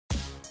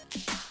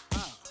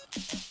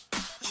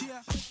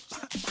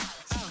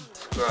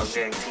Girl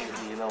Gang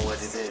TV, you know what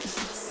it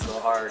is. Go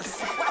hard.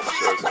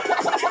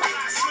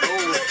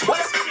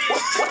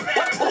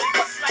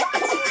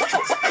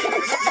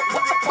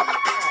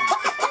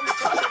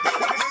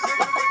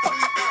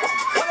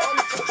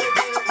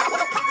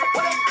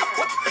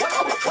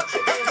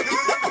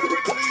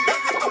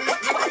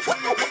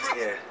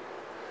 Yeah,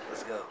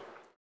 let's go.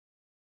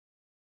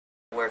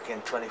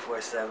 Working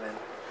 24/7,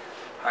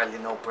 hardly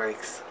no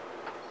breaks.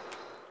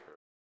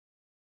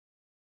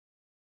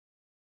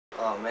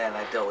 Oh man,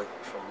 I dealt with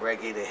from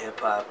reggae to hip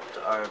hop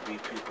to R&B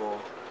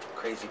people,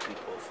 crazy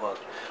people, fuck,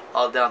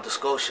 all down to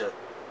Scotia.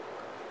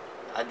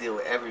 I deal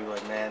with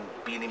everyone, man.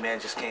 Beanie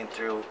Man just came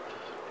through.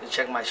 You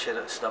check my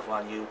stuff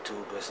on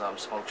YouTube or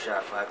something.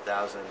 Smokeshop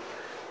 5000.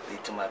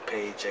 Lead to my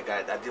page.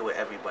 I deal with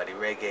everybody.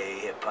 Reggae,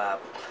 hip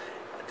hop.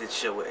 I did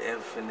shit with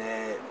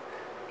Infinite,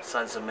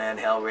 Sons of Man,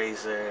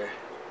 Hellraiser,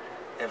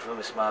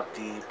 Infamous Mob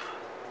Deep.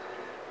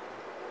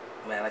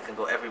 Man, I can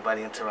go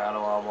everybody in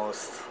Toronto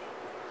almost.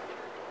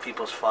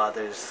 People's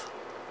fathers,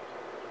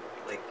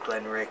 like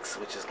Glenn Ricks,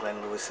 which is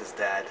Glenn Lewis's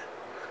dad.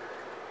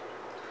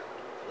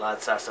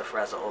 Lord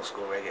Sassafras, old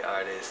school reggae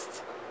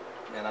artist.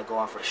 Man, I go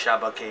on for the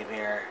Shaba came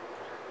here,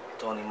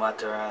 Tony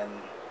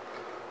Mataran.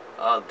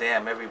 Oh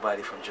damn,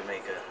 everybody from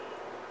Jamaica.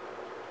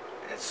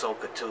 And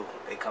Soca too.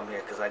 They come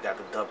here because I got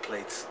the dub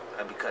plates.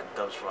 I be cutting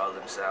dubs for all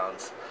them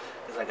sounds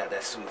because I got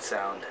that sweet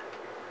sound.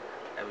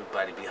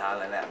 Everybody be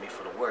hollering at me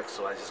for the work,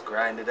 so I just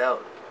grind it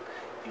out.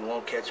 You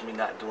won't catch me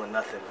not doing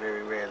nothing,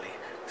 very rarely.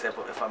 Except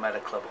if I'm at a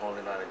club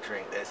holding on a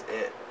drink, that's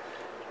it.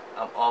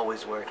 I'm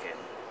always working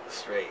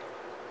straight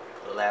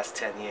for the last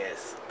 10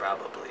 years,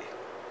 probably.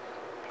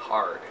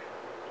 Hard.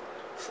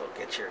 So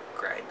get your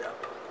grind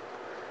up.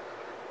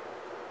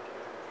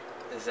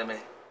 You see me?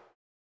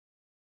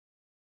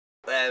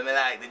 Well, me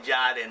like the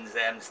Jordans,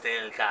 them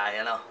still,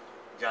 you know?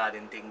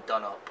 Jordan thing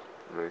done up.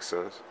 Makes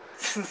sense.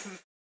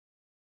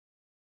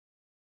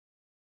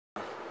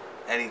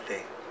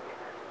 Anything.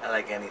 I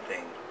like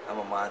anything. I'm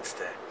a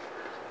monster.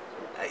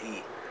 I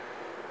eat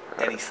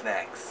any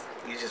snacks.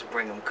 You just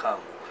bring them, come.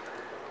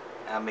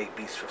 I make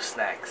beats for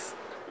snacks.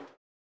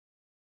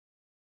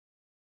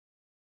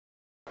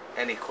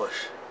 Any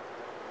kush.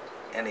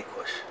 Any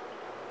kush.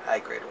 High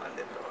grade one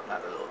then though,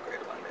 not a low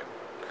grade one then.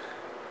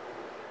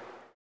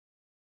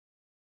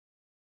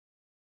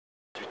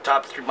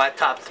 My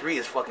top three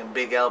is fucking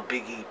Big L,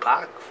 Biggie,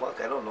 Pac.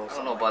 Fuck, I don't know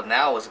about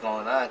now what's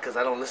going on because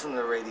I don't listen to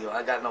the radio.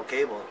 I got no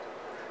cable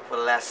for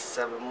the last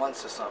 7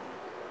 months or something.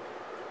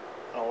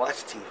 I don't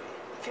watch TV.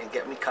 You can't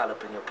get me caught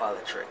up in your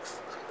politics.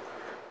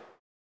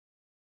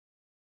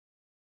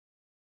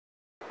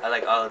 I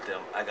like all of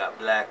them. I got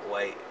black,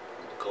 white,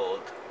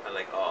 gold. I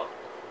like all.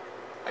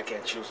 I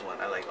can't choose one.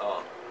 I like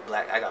all.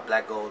 Black. I got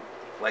black gold,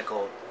 white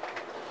gold,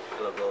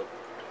 yellow gold.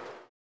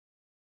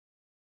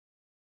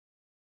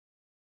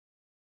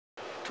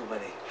 Too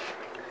many.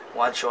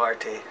 Juancho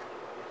Arte.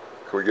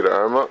 Can we get an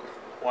arm up?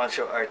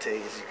 Juancho Arte,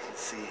 as you can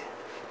see,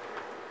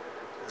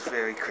 is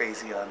very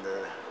crazy on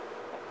the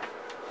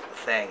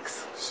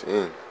things.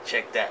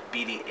 Check that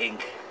BD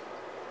Ink.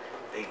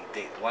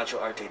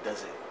 Juancho Arte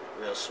does it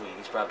real sweet.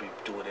 He's probably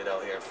doing it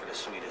out here for the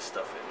sweetest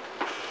stuff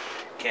in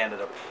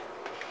Canada.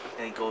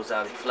 And he goes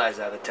out, he flies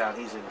out of town.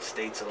 He's in the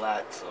States a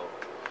lot, so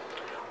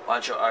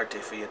Juancho Arte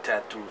for your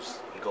tattoos.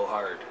 You go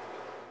hard.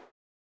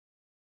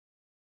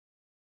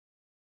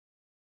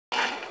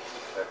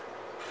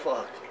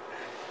 Fuck.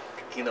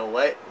 You know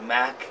what?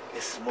 Mac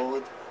is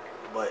smooth,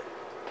 but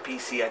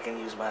PC I can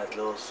use my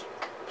little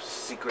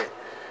secret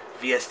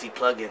VST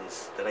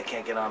plugins that I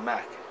can't get on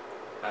Mac.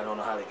 I don't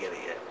know how to get it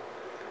yet.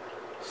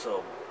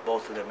 So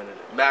both of them in it.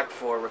 Mac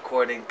for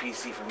recording,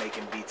 PC for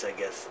making beats, I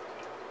guess.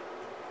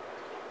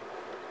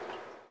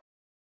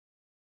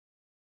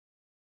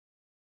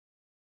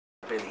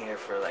 I've been here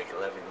for like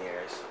 11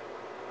 years.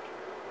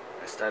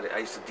 I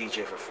used to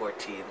DJ for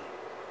 14.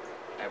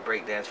 I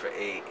breakdance for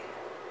 8.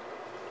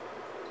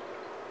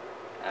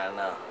 I don't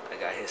know. I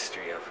got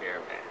history up here,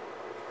 man.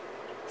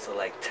 So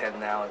like 10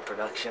 now in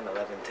production,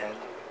 11, 10.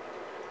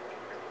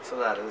 So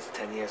that is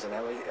 10 years and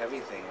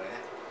everything,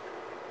 man.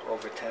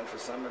 Over 10 for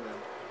some of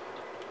them.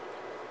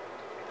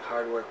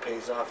 Hard work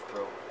pays off,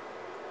 bro.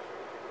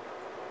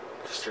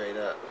 Straight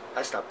up.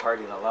 I stopped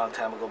partying a long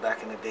time ago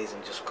back in the days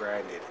and just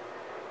grinded.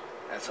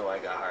 That's how I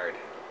got hard.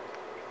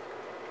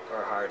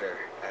 Or harder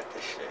at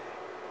this shit.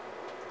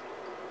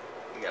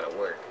 You gotta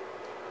work.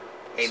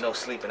 Ain't no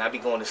sleeping. I be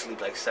going to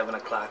sleep like 7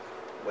 o'clock.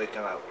 Waking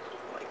up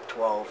like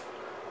 12.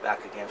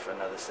 Back again for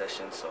another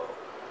session. So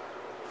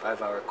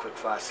 5-hour quick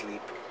fast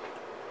sleep.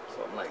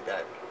 Something like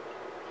that.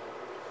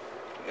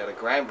 You gotta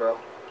grind, bro.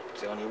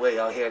 It's the only way.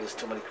 Out here, there's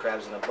too many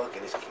crabs in the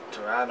bucket. It's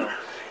Toronto.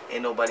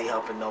 Ain't nobody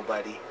helping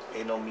nobody.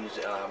 Ain't no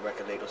music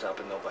record labels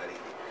helping nobody.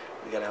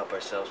 We gotta help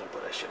ourselves and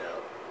put our shit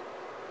out.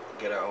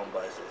 Get our own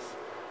buzzes.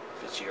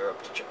 If it's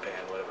Europe to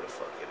Japan, whatever the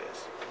fuck it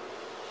is.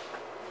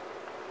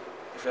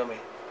 You feel me?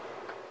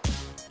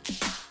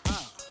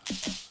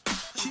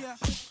 Yeah.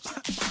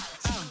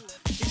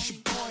 It's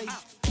your boy.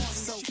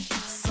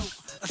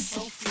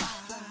 So fly.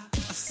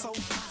 So